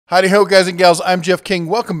Howdy ho, guys and gals. I'm Jeff King.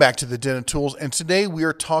 Welcome back to the Den of Tools. And today we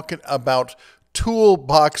are talking about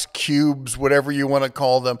toolbox cubes, whatever you want to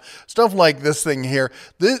call them. Stuff like this thing here.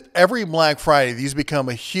 Every Black Friday, these become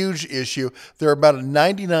a huge issue. They're about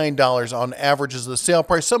 $99 on average is the sale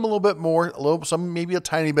price. Some a little bit more, some maybe a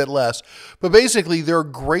tiny bit less. But basically, they're a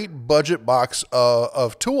great budget box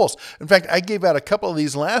of tools. In fact, I gave out a couple of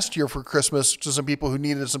these last year for Christmas to some people who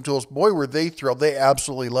needed some tools. Boy, were they thrilled. They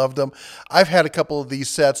absolutely loved them. I've had a couple of these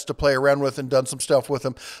sets to play around with and done some stuff with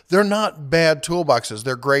them. They're not bad toolboxes.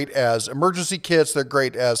 They're great as emergency kits. They're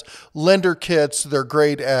great as lender kits. They're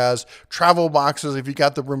great as travel boxes if you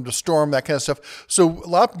got the room to store them, that kind of stuff. So a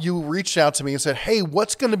lot of you reached out to me and said, hey,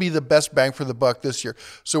 what's going to be the best bang for the buck this year?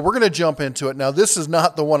 So we're going to jump into it. Now, this is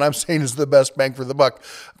not the one I'm saying is the best bang for the buck.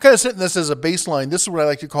 I'm kind of setting this as a baseline. This is what I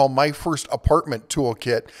like to call my first apartment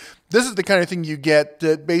toolkit. This is the kind of thing you get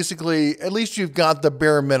that basically, at least you've got the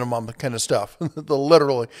bare minimum kind of stuff, the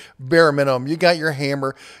literally bare minimum. You got your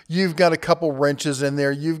hammer, you've got a couple wrenches in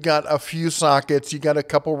there, you've got a few sockets, you got a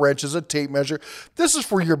couple wrenches, a tape measure. This is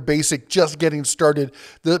for your basic, just getting started,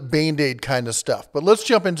 the Band-Aid kind of stuff. But let's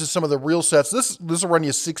jump into some of the real sets. This will run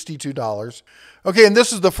you $62. Okay, and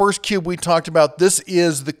this is the first cube we talked about. This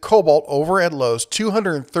is the Cobalt over at Lowe's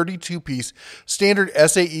 232-piece standard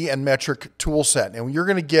SAE and metric tool set. And you're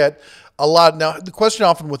going to get a lot. Now, the question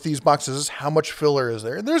often with these boxes is how much filler is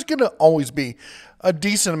there? And there's going to always be a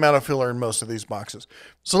decent amount of filler in most of these boxes.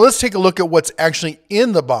 So let's take a look at what's actually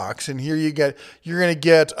in the box. And here you're going to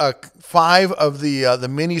get 5 of the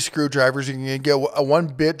mini screwdrivers. You're going to get a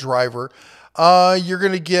 1-bit driver. You're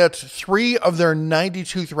going to get 3 of their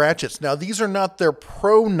 90-tooth ratchets. Now, these are not their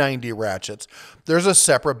Pro 90 ratchets. There's a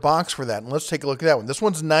separate box for that. And let's take a look at that one. This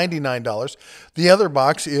one's $99. The other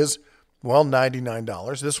box is, well,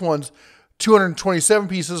 $99. This one's 227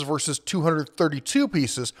 pieces versus 232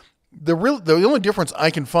 pieces. The only difference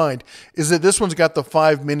I can find is that this one's got the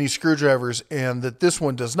 5 mini screwdrivers and that this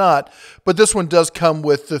one does not, but this one does come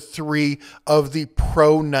with the 3 of the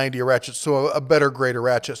Pro 90 ratchets, so a better grade of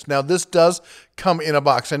ratchets. Now, this does come in a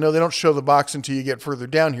box. I know they don't show the box until you get further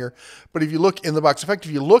down here, but if you look in the box, in fact,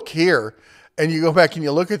 if you look here and you go back and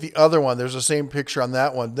you look at the other one, there's the same picture on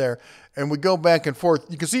that one there, and we go back and forth.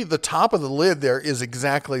 You can see the top of the lid there is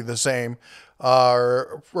exactly the same,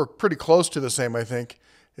 or pretty close to the same, I think.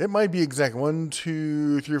 It might be exact 1,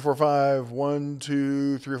 2, 3, 4, 5. 1,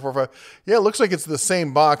 2, 3, 4, 5. Yeah, it looks like it's the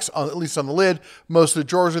same box, at least on the lid. Most of the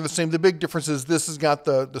drawers are the same. The big difference is this has got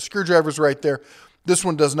the screwdrivers right there. This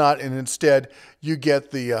one does not, and instead you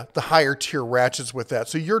get the higher tier ratchets with that.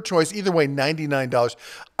 So your choice, either way, $99.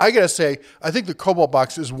 I gotta say, I think the Cobalt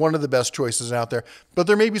box is one of the best choices out there, but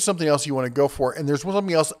there may be something else you want to go for, and there's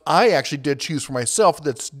something else I actually did choose for myself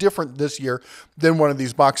that's different this year than one of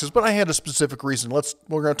these boxes, but I had a specific reason.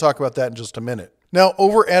 We're going to talk about that in just a minute. Now,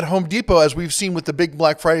 over at Home Depot, as we've seen with the big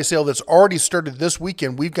Black Friday sale that's already started this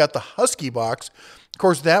weekend, we've got the Husky box. Of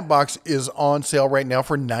course, that box is on sale right now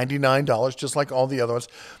for $99, just like all the other ones.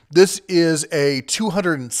 This is a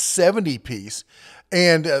 270-piece.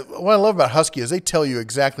 And what I love about Husky is they tell you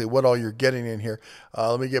exactly what all you're getting in here.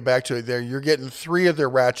 Let me get back to it there. You're getting 3 of their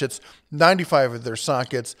ratchets, 95 of their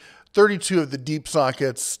sockets, 32 of the deep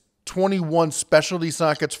sockets, 21 specialty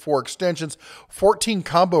sockets, 4 extensions, 14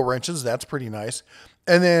 combo wrenches. That's pretty nice.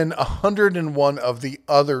 And then 101 of the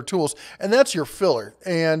other tools. And that's your filler.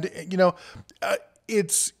 And, you know,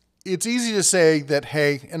 it's easy to say that,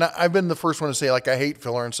 hey, and I've been the first one to say, like, I hate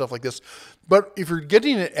filler and stuff like this. But if you're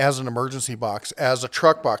getting it as an emergency box, as a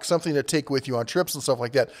truck box, something to take with you on trips and stuff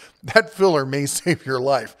like that, that filler may save your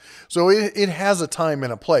life. So it has a time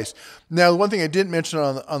and a place. Now, the one thing I didn't mention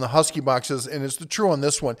on the Husky boxes, and it's true on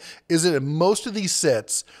this one, is that in most of these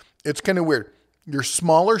sets, it's kind of weird. Your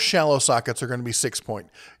smaller shallow sockets are going to be 6-point.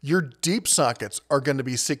 Your deep sockets are going to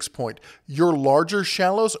be 6-point. Your larger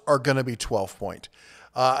shallows are going to be 12-point.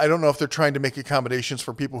 I don't know if they're trying to make accommodations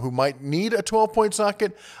for people who might need a 12-point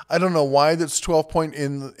socket. I don't know why that's 12-point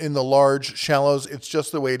in the large shallows. It's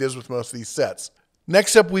just the way it is with most of these sets.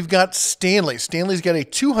 Next up, we've got Stanley. Stanley's got a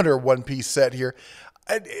 201-piece set here.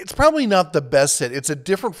 It's probably not the best set. It's a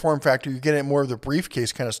different form factor. You're getting more of the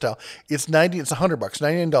briefcase kind of style. It's $100,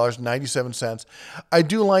 $99.97. I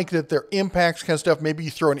do like that their impacts kind of stuff. Maybe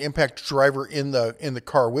you throw an impact driver in the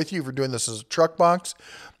car with you if you're doing this as a truck box.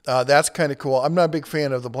 That's kind of cool. I'm not a big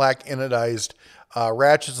fan of the black anodized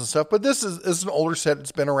ratchets and stuff, but this is an older set.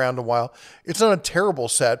 It's been around a while. It's not a terrible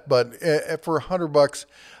set, but for $100,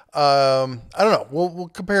 I don't know. We'll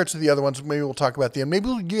compare it to the other ones. Maybe we'll talk about them. Maybe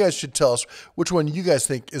you guys should tell us which one you guys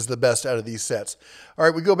think is the best out of these sets. All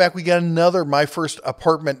right, we go back. We got another My First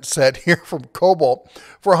Apartment set here from Cobalt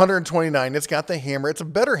for $129. It's got the hammer. It's a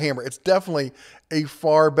better hammer. It's definitely a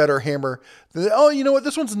far better hammer. Oh, you know what?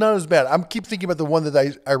 This one's not as bad. I keep thinking about the one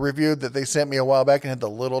that I reviewed that they sent me a while back and had the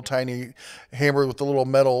little tiny hammer with the little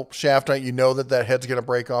metal shaft on it. You know that head's going to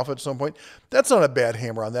break off at some point. That's not a bad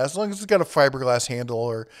hammer on that, as long as it's got a fiberglass handle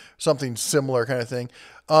or something similar kind of thing.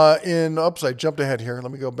 Oops, I jumped ahead here.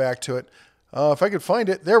 Let me go back to it. If I could find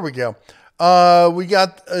it, there we go. We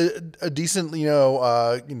got a decent,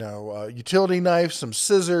 utility knife, some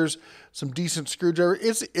scissors, some decent screwdriver.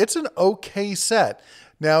 It's an okay set.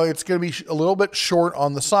 Now, it's going to be a little bit short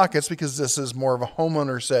on the sockets because this is more of a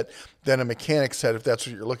homeowner set than a mechanic set, if that's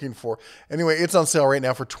what you're looking for. Anyway, it's on sale right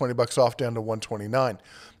now for $20 off, down to $129.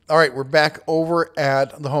 All right, we're back over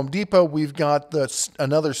at the Home Depot. We've got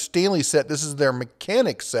another Stanley set. This is their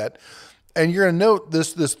mechanic set. And you're going to note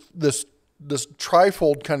this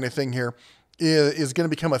trifold kind of thing here is going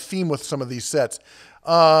to become a theme with some of these sets.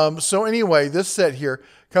 So anyway, this set here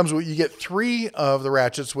comes with, you get 3 of the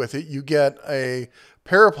ratchets with it. You get a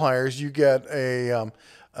pair of pliers, you get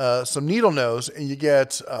some needle nose, and you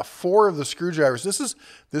get 4 of the screwdrivers. This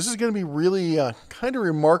is going to be really kind of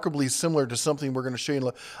remarkably similar to something we're going to show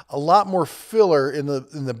you. A lot more filler in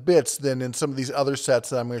the bits than in some of these other sets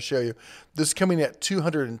that I'm going to show you. This is coming at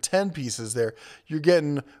 210 pieces there. You're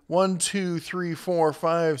getting 1, 2, 3, 4,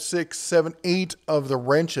 5, 6, 7, 8 of the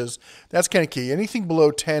wrenches. That's kind of key. Anything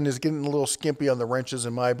below 10 is getting a little skimpy on the wrenches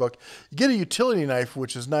in my book. You get a utility knife,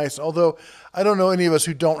 which is nice, although I don't know any of us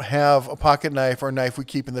who don't have a pocket knife or a knife we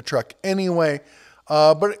keep in the truck anyway.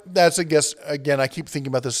 But that's, I guess, again, I keep thinking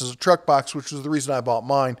about this as a truck box, which was the reason I bought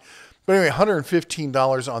mine. But anyway,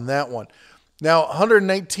 $115 on that one. Now,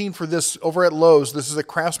 $119 for this over at Lowe's. This is a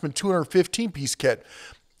Craftsman 215-piece kit.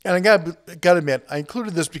 And I got to admit, I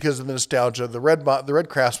included this because of the nostalgia. The red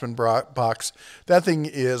Craftsman box, that thing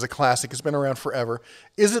is a classic. It's been around forever.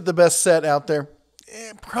 Is it the best set out there?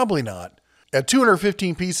 Probably not. At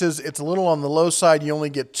 215 pieces, it's a little on the low side. You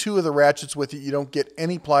only get 2 of the ratchets with it. You don't get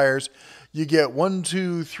any pliers. You get 1,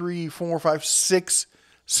 2, 3, 4, 5, 6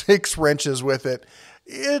 wrenches with it.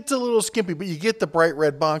 It's a little skimpy, but you get the bright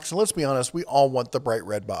red box. And let's be honest, we all want the bright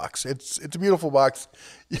red box. It's a beautiful box.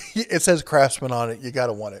 It says Craftsman on it. You got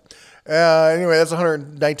to want it. Anyway, that's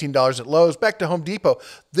 $119 at Lowe's. Back to Home Depot.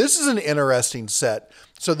 This is an interesting set.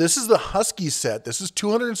 So this is the Husky set. This is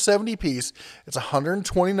 270 piece. It's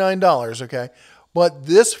 $129, okay? But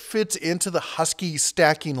this fits into the Husky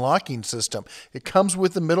stacking locking system. It comes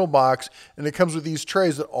with the middle box, and it comes with these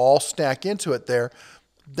trays that all stack into it there.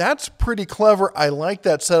 That's pretty clever. I like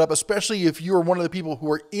that setup, especially if you're one of the people who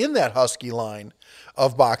are in that Husky line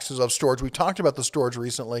of boxes of storage. We talked about the storage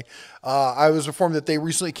recently. I was informed that they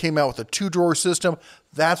recently came out with a 2-drawer system.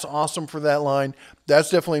 That's awesome for that line. That's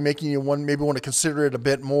definitely making you maybe want to consider it a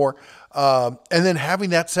bit more. And then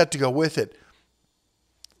having that set to go with it.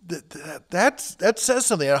 That says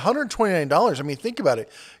something. At $129, I mean, think about it.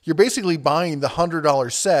 You're basically buying the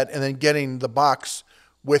 $100 set and then getting the box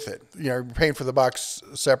with it. You know, you're paying for the box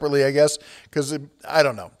separately, I guess, because I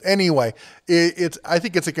don't know. Anyway, I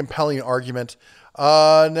think it's a compelling argument.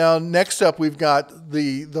 Now, next up, we've got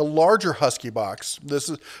the larger Husky box. This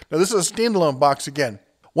is a standalone box again.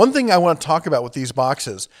 One thing I want to talk about with these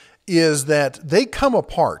boxes is that they come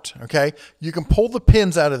apart, okay? You can pull the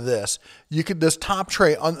pins out of this. This top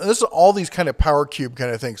tray, this is all these kind of power cube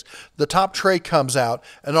kind of things. The top tray comes out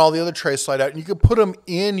and all the other trays slide out, and you can put them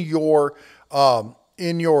in your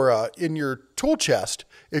tool chest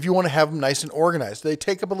if you want to have them nice and organized. They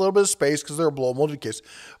take up a little bit of space because they're a blow molded case,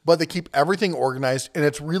 but they keep everything organized, and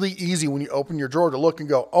it's really easy when you open your drawer to look and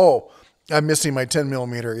go, oh, I'm missing my 10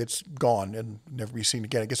 millimeter. It's gone and never be seen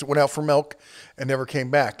again. I guess it went out for milk and never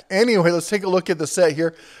came back. Anyway, let's take a look at the set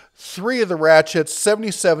here. 3 of the ratchets,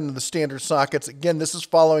 77 of the standard sockets. Again, this is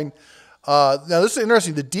following. Now, this is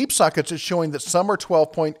interesting. The deep sockets is showing that some are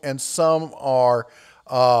 12 point and some are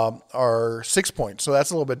 6 point. So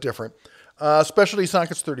that's a little bit different. Specialty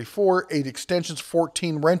sockets 34, 8 extensions,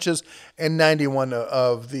 14 wrenches, and 91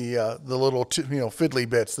 of the little fiddly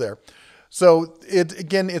bits there. So it's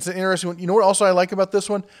an interesting one. You know what also I like about this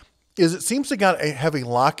one is it seems to have a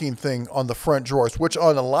locking thing on the front drawers, which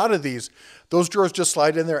on a lot of those drawers just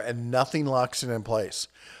slide in there and nothing locks it in place.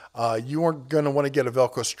 You aren't going to want to get a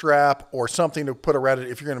Velcro strap or something to put around it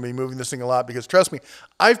if you're going to be moving this thing a lot, because trust me,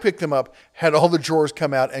 I've picked them up, had all the drawers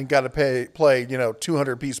come out, and got to play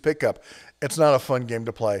 200-piece pickup. It's not a fun game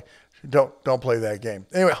to play. Don't play that game.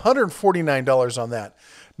 Anyway, $149 on that.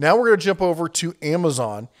 Now we're going to jump over to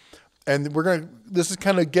Amazon. And this is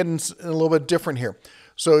kind of getting a little bit different here.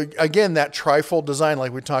 So again, that trifold design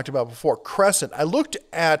like we talked about before, crescent. I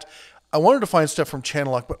wanted to find stuff from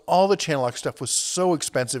Channel Lock, but all the Channel Lock stuff was so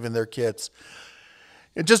expensive in their kits.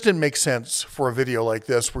 It just didn't make sense for a video like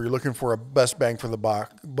this where you're looking for a best bang for the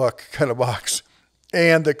buck kind of box.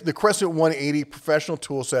 And the Crescent 180 professional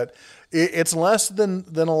tool set, it's less than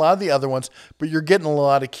a lot of the other ones, but you're getting a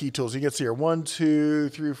lot of key tools. You can see here, 1, 2,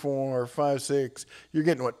 3, 4, 5, 6. You're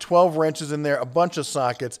getting, 12 wrenches in there, a bunch of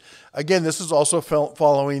sockets. Again, this is also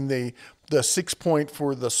following the 6-point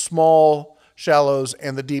for the small shallows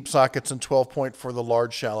and the deep sockets, and 12-point for the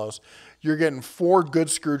large shallows. You're getting 4 good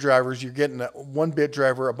screwdrivers. You're getting a 1-bit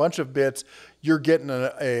driver, a bunch of bits. You're getting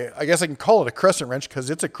I guess I can call it a crescent wrench because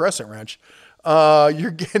it's a crescent wrench.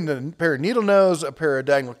 You're getting a pair of needle nose, a pair of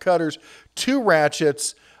diagonal cutters, 2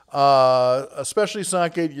 ratchets, a specialty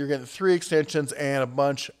socket. You're getting 3 extensions and a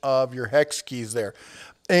bunch of your hex keys there.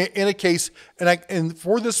 In a case, and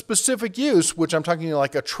for this specific use, which I'm talking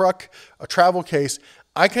like a travel case,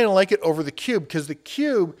 I kind of like it over the cube because the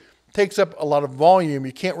cube takes up a lot of volume.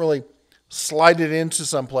 You can't really slide it into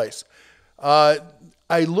someplace.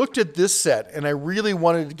 I looked at this set and I really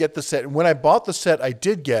wanted to get the set. And when I bought the set, I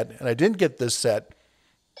didn't get this set.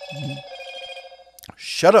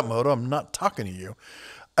 Shut up, Moto. I'm not talking to you.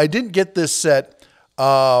 I didn't get this set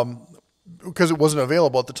because it wasn't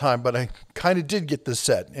available at the time, but I kind of did get this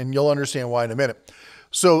set, and you'll understand why in a minute.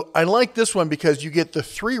 So I like this one because you get the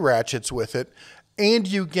 3 ratchets with it, and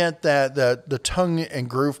you get the tongue and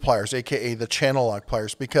groove pliers, aka the Channel Lock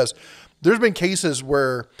pliers, because there's been cases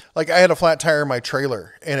where, like, I had a flat tire in my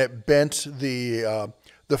trailer and it bent the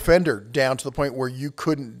fender down to the point where you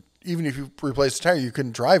couldn't, even if you replaced the tire, you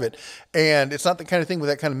couldn't drive it. And it's not the kind of thing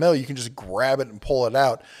with that kind of metal you can just grab it and pull it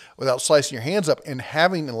out without slicing your hands up. And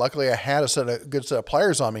luckily I had a good set of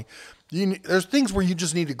pliers on me. There's things where you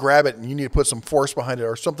just need to grab it and you need to put some force behind it,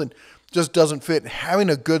 or something just doesn't fit.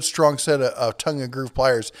 Having a good strong set of tongue and groove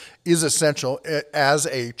pliers is essential as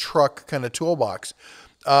a truck kind of toolbox.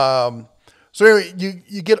 So anyway,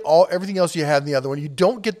 you get everything else you had in the other one. You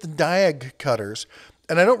don't get the diag cutters,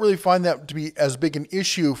 and I don't really find that to be as big an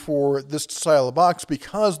issue for this style of box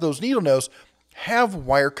because those needle nose have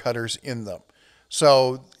wire cutters in them.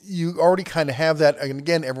 So you already kind of have that. And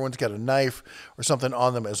again, everyone's got a knife or something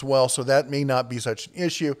on them as well, so that may not be such an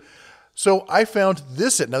issue. So I found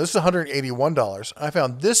this set. Now, this is $181. I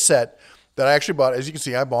found this set that I actually bought. As you can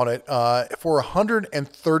see, I bought it for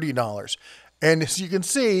 $130. And as you can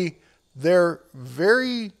see, they're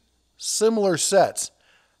very similar sets.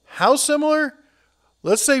 How similar?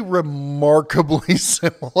 Let's say remarkably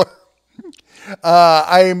similar.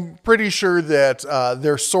 I'm pretty sure that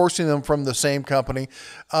they're sourcing them from the same company.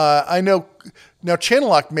 I know now Channel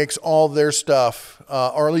Lock makes all their stuff,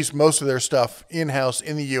 or at least most of their stuff, in-house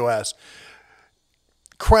in the U.S.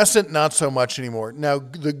 Crescent, not so much anymore. Now,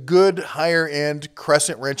 the good higher-end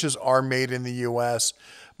Crescent wrenches are made in the U.S.,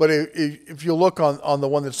 but if you look on the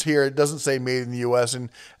one that's here, it doesn't say made in the U.S. And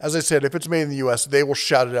as I said, if it's made in the U.S., they will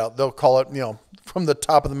shout it out. They'll call it, from the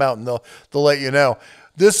top of the mountain. They'll let you know.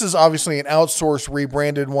 This is obviously an outsourced,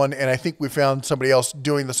 rebranded one, and I think we found somebody else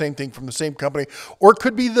doing the same thing from the same company, or it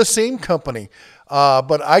could be the same company.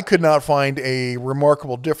 But I could not find a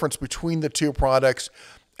remarkable difference between the two products.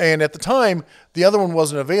 And at the time, the other one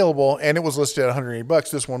wasn't available, and it was listed at $180.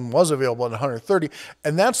 This one was available at $130,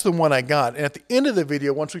 and that's the one I got. And at the end of the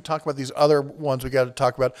video, once we talk about these other ones we got to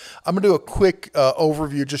talk about, I'm going to do a quick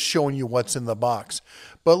overview just showing you what's in the box.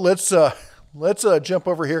 But let's jump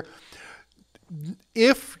over here.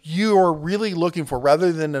 If you are really looking for,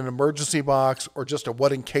 rather than an emergency box or just a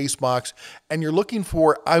what-in-case box, and you're looking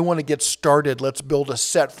for, I want to get started, let's build a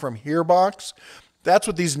set from here box, that's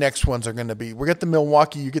what these next ones are going to be. We got the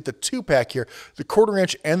Milwaukee, you get the 2-pack here, the 1/4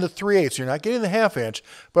 inch and the 3/8. You're not getting the 1/2 inch,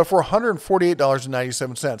 but for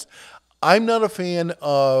 $148.97. I'm not a fan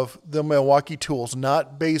of the Milwaukee tools,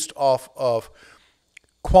 not based off of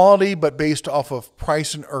quality, but based off of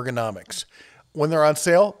price and ergonomics. When they're on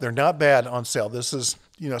sale, they're not bad on sale. This is,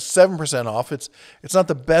 7% off. It's not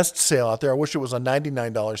the best sale out there. I wish it was a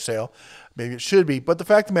 $99 sale. Maybe it should be. But the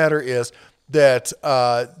fact of the matter is that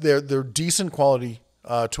they're decent quality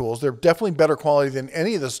tools. They're definitely better quality than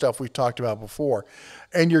any of the stuff we've talked about before.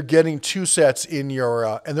 And you're getting 2 sets in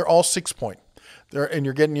your, and they're all 6-point. And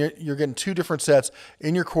you're getting 2 different sets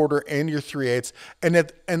in your 1/4 and your 3/8.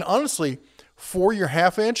 And honestly, for your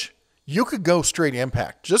 1/2 inch, you could go straight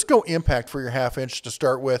impact. Just go impact for your 1/2 inch to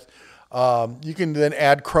start with. You can then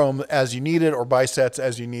add chrome as you need it or buy sets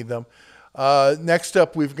as you need them. Next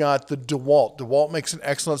up, we've got the DeWalt. DeWalt makes an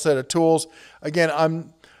excellent set of tools. Again,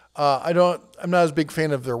 I'm not as big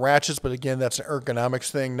fan of the ratchets, but again, that's an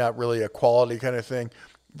ergonomics thing, not really a quality kind of thing.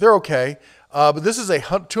 They're okay. But this is a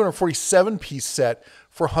 247 piece set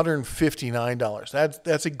for $159.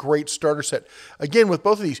 That's a great starter set. Again, with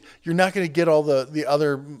both of these, you're not going to get all the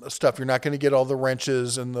other stuff. You're not going to get all the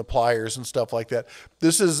wrenches and the pliers and stuff like that.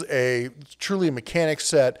 This is truly a mechanic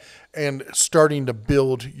set and starting to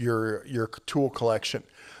build your tool collection.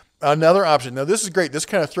 Another option. Now, this is great. This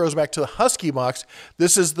kind of throws back to the Husky box.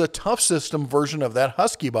 This is the Tough System version of that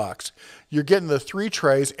Husky box. You're getting the 3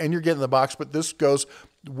 trays and you're getting the box, but this goes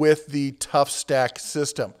with the Tough Stack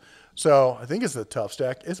system. So I think it's the Tough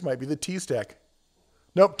Stack. This might be the T Stack.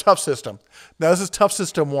 Nope, Tough System. Now, this is Tough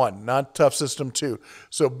System 1, not Tough System 2.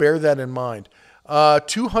 So bear that in mind.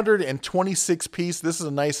 226 piece. This is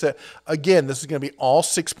a nice set. Again, this is going to be all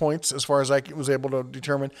 6 points as far as I was able to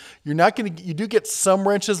determine. You do get some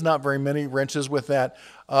wrenches, not very many wrenches with that,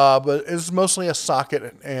 but it's mostly a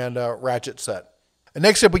socket and ratchet set. And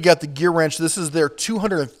next up, we got the gear wrench. This is their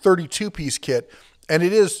 232 piece kit, and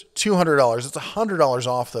it is $200. It's $100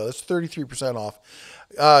 off though. It's 33% off.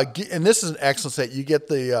 And this is an excellent set. You get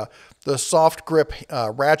the soft grip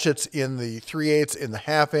ratchets in the 3/8 in the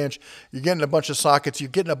 1/2 inch. You're getting a bunch of sockets. You're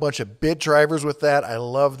getting a bunch of bit drivers with that. I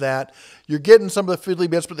love that. You're getting some of the fiddly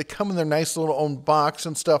bits, but they come in their nice little own box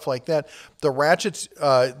and stuff like that. The ratchets,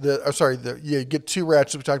 you get 2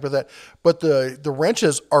 ratchets. We talked about that, but the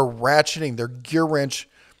wrenches are ratcheting. They're gear wrench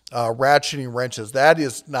ratcheting wrenches. That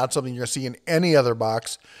is not something you're going to see in any other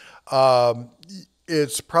box.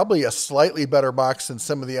 It's probably a slightly better box than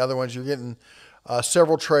some of the other ones. You're getting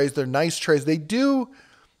several trays. They're nice trays. They do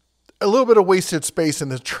a little bit of wasted space in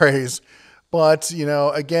the trays, but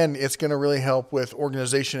again, it's going to really help with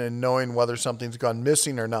organization and knowing whether something's gone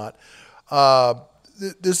missing or not.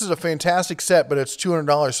 This is a fantastic set, but it's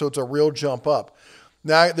 $200, so it's a real jump up.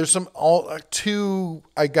 Now, there's two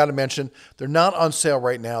I got to mention. They're not on sale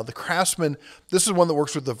right now. The Craftsman, this is one that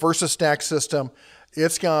works with the VersaStack system.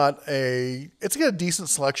 It's got a decent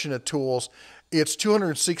selection of tools. It's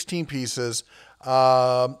 216 pieces.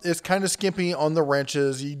 It's kind of skimpy on the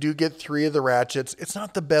wrenches. You do get 3 of the ratchets. It's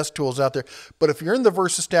not the best tools out there, but if you're in the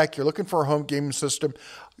VersaStack, you're looking for a home gaming system,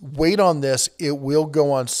 wait on this. It will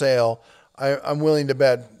go on sale. I'm willing to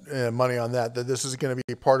bet money on that this is going to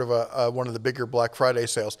be part of one of the bigger Black Friday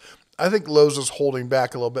sales. I think Lowe's is holding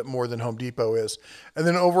back a little bit more than Home Depot is. And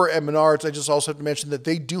then over at Menards, I just also have to mention that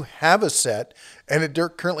they do have a set, and it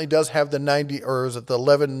currently does have the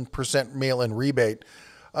 11% mail-in rebate.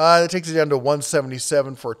 That takes it down to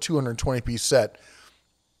 $177 for a 220-piece set.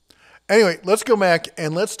 Anyway, let's go back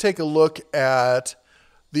and let's take a look at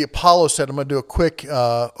the Apollo set. I'm going to do a quick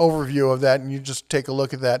overview of that, and you just take a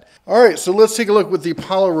look at that. All right, so let's take a look with the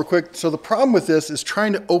Apollo real quick. So the problem with this is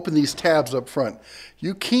trying to open these tabs up front.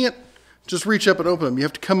 You can't just reach up and open them. You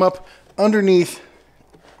have to come up underneath.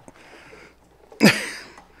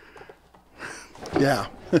 Yeah,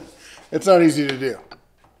 it's not easy to do.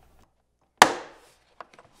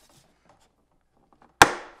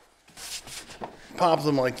 Pop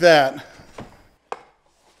them like that.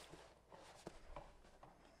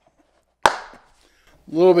 A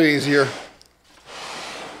little bit easier.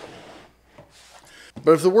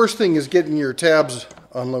 But if the worst thing is getting your tabs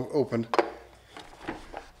opened.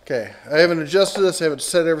 Okay, I haven't adjusted this, I haven't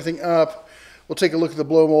set everything up. We'll take a look at the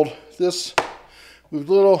blow mold. This moved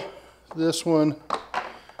a little, this one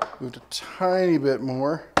moved a tiny bit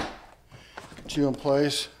more. Get you in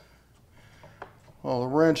place. All the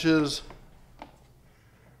wrenches.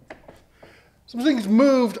 Some things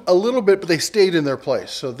moved a little bit, but they stayed in their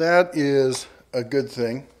place. So that is a good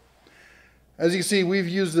thing. As you can see, we've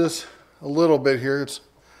used this a little bit here. It's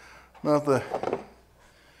not the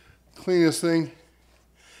cleanest thing.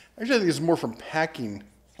 Actually, I think it's more from packing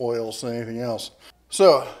oils than anything else.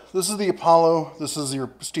 So this is the Apollo. This is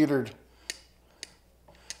your standard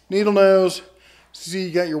needle nose. See,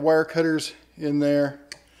 you got your wire cutters in there.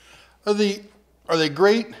 Are they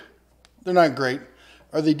great? They're not great.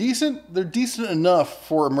 Are they decent? They're decent enough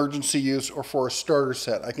for emergency use or for a starter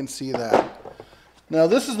set. I can see that. Now,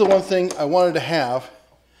 this is the one thing I wanted to have,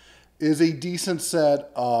 is a decent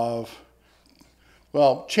set of,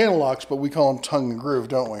 well, channel locks, but we call them tongue and groove,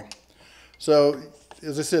 don't we? So,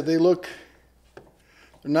 as I said, they're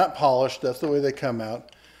not polished. That's the way they come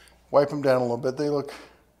out. Wipe them down a little bit. They look,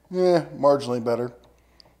 marginally better.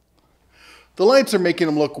 The lights are making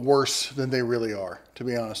them look worse than they really are, to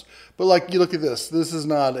be honest. But like, you look at this. This is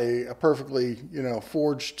not a perfectly,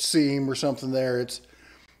 forged seam or something there. It's,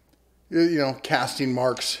 casting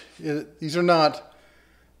marks. These are not,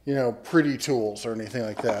 pretty tools or anything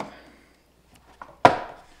like that.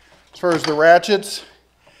 As far as the ratchets,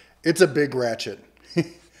 it's a big ratchet.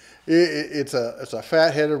 It's a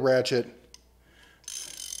fat-headed ratchet.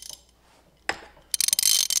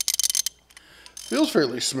 Feels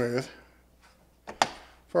fairly smooth. As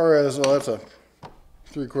far as, well, that's a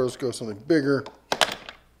 3/4, go something bigger.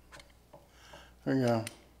 There you go.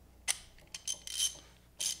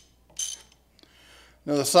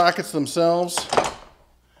 Now the sockets themselves,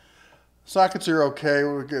 sockets are okay.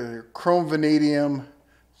 We got chrome vanadium,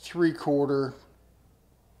 3/4,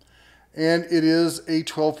 and it is a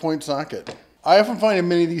 12-point socket. I often find in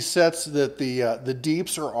many of these sets that the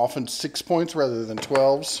deeps are often 6 points rather than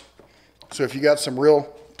 12s. So if you got some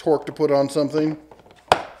real torque to put on something,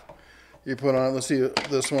 you put on, let's see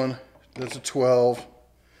this one, that's a 12.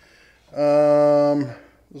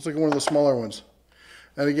 Let's look at one of the smaller ones.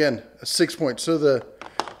 And again, a 6 point. So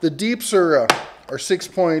the deeps are 6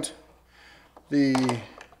 point. And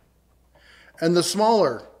the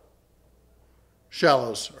smaller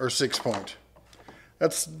shallows are 6 point.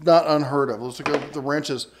 That's not unheard of. Let's look at the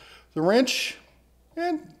wrenches. The wrench,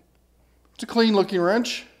 and it's a clean looking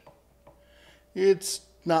wrench. It's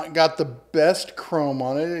not got the best chrome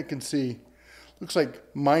on it. You can see, looks like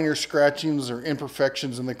minor scratchings or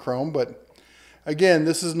imperfections in the chrome, but again,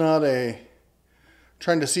 this is not a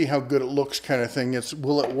trying to see how good it looks kind of thing. It's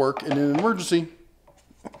will it work in an emergency?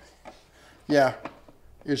 Yeah,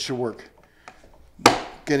 it should work.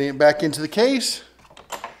 Getting it back into the case,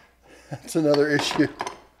 that's another issue.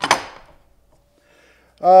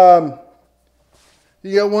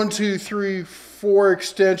 You got 1, 2, 3, 4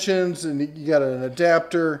 extensions, and you got an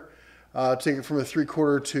adapter. Take it from a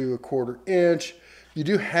 3/4 to a 1/4 inch. You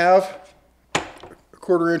do have a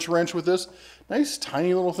 1/4 inch wrench with this. Nice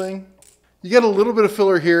tiny little thing. You got a little bit of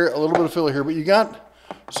filler here, a little bit of filler here, but you got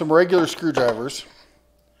some regular screwdrivers.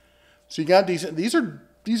 So you got decent. These are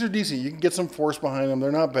decent. You can get some force behind them.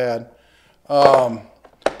 They're not bad. And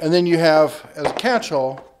then you have, as a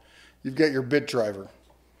catch-all, you've got your bit driver.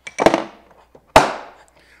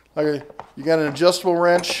 Okay, you got an adjustable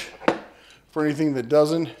wrench for anything that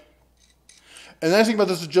doesn't. And the nice thing about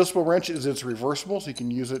this adjustable wrench is it's reversible, so you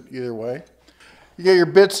can use it either way. You got your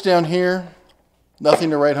bits down here. Nothing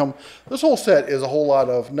to write home. This whole set is a whole lot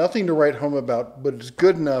of nothing to write home about, but it's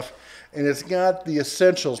good enough, and it's got the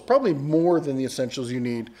essentials, probably more than the essentials you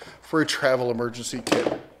need for a travel emergency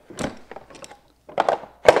kit.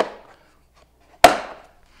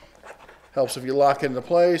 Helps if you lock it into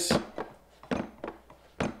place.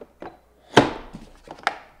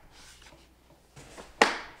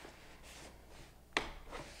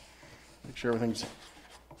 Make sure everything's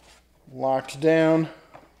locked down.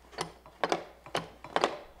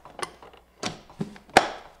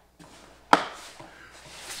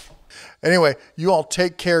 Anyway, you all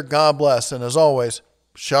take care, God bless, and as always,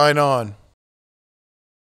 shine on.